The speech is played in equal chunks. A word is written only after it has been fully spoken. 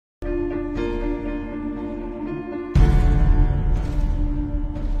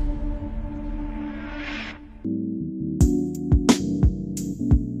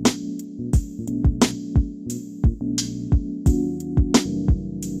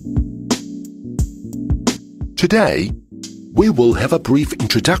Today, we will have a brief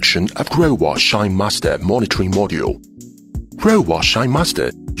introduction of Growatt ShineMaster monitoring module. Growatt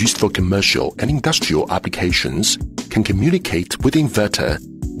ShineMaster, used for commercial and industrial applications, can communicate with inverter,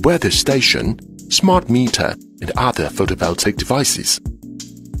 weather station, smart meter, and other photovoltaic devices.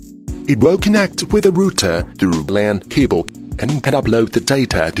 It will connect with a router through LAN cable and can upload the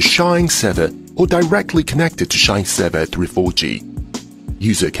data to Shine server or directly connect it to Shine server through 4G.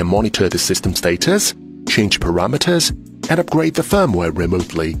 User can monitor the system status, change parameters, and upgrade the firmware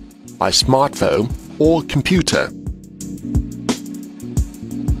remotely by smartphone or computer.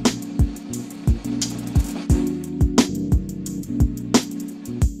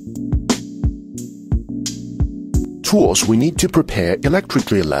 Tools we need to prepare: electric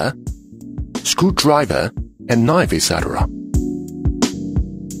driller, screwdriver, and knife, etc.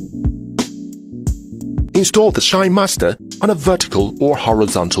 Install the ShineMaster on a vertical or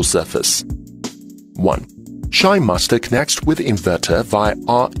horizontal surface. 1. ShineMaster connects with inverter via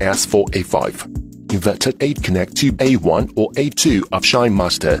RS485. Inverter 8 connect to A1 or A2 of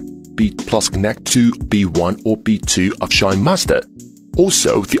ShineMaster. B plus connect to B1 or B2 of ShineMaster.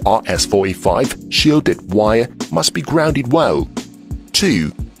 Also, the RS485 shielded wire must be grounded well.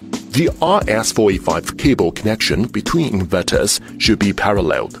 2. The RS485 cable connection between inverters should be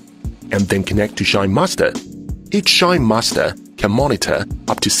paralleled, and then connect to ShineMaster. Each ShineMaster can monitor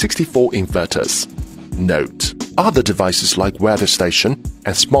up to 64 inverters. Note: other devices like weather station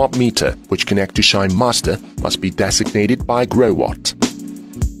and smart meter which connect to ShineMaster must be designated by Growatt.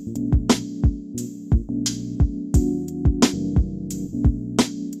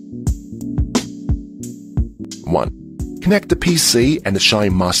 1. Connect the PC and the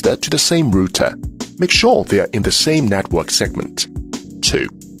ShineMaster to the same router. Make sure they are in the same network segment. 2.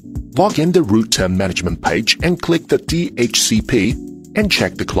 Log in the router management page and click the DHCP and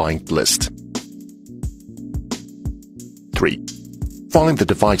check the client list. 3. Find the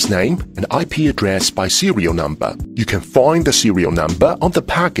device name and IP address by serial number. You can find the serial number on the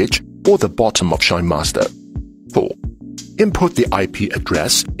package or the bottom of ShineMaster. 4. Input the IP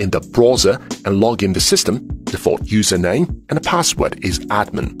address in the browser and log in the system. Default username and the password is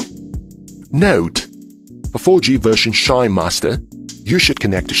admin. Note: for 4G version ShineMaster, you should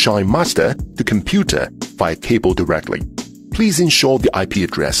connect ShineMaster to computer via cable directly. Please ensure the IP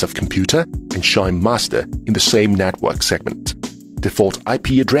address of computer and ShineMaster in the same network segment. Default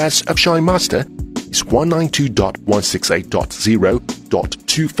IP address of ShineMaster is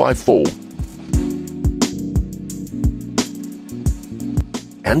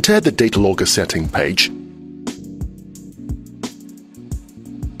 192.168.0.254. Enter the data logger setting page.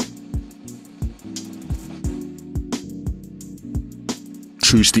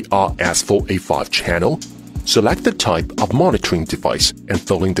 Choose the RS485 channel. Select the type of monitoring device and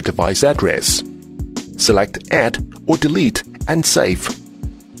fill in the device address. Select Add or Delete and Save.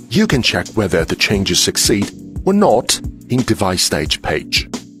 You can check whether the changes succeed or not in Device Stage page.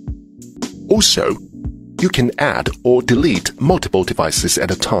 Also, you can add or delete multiple devices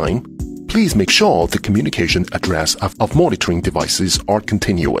at a time. Please make sure the communication address of monitoring devices are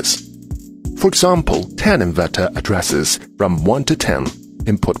continuous. For example, 10 inverter addresses from 1 to 10.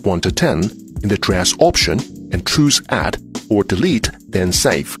 Input 1 to 10 in the address option and choose Add or Delete, then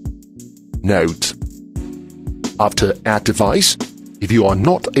Save. Note: after Add device, if you are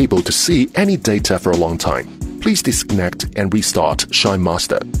not able to see any data for a long time, please disconnect and restart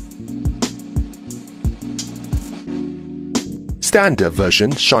ShineMaster. Standard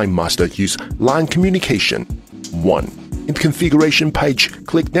version ShineMaster use line communication. 1. In the configuration page,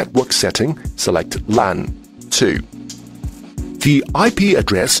 click Network Setting, select LAN. 2. The IP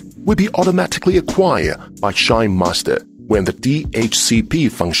address will be automatically acquired by ShineMaster when the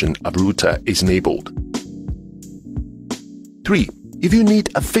DHCP function of router is enabled. 3. If you need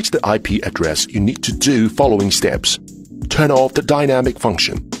a fixed IP address, you need to do following steps. Turn off the dynamic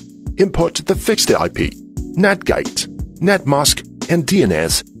function. Input the fixed IP, NetGate, NetMask, and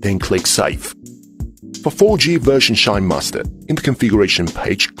DNS, then click Save. For 4G version ShineMaster, in the configuration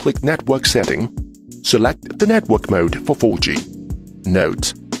page, click Network Setting. Select the network mode for 4G.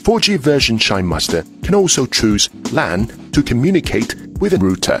 Note: 4G version ShineMaster can also choose LAN to communicate with a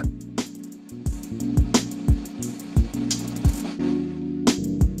router.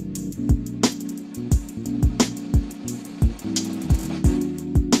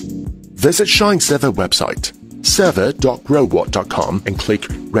 Visit Shine server website, server.growatt.com, and click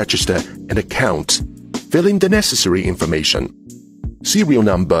Register an account. Fill in the necessary information. Serial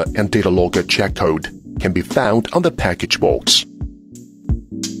number and data logger check code can be found on the package box.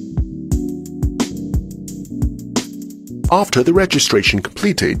 After the registration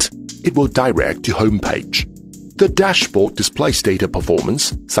completed, it will direct to home page. The dashboard displays data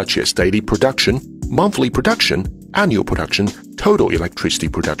performance such as daily production, monthly production, annual production, total electricity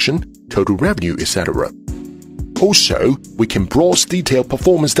production, total revenue, etc. Also, we can browse detailed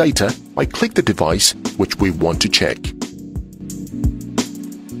performance data by click the device which we want to check.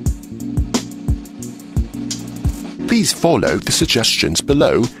 Please follow the suggestions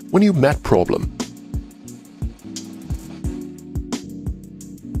below when you met problem.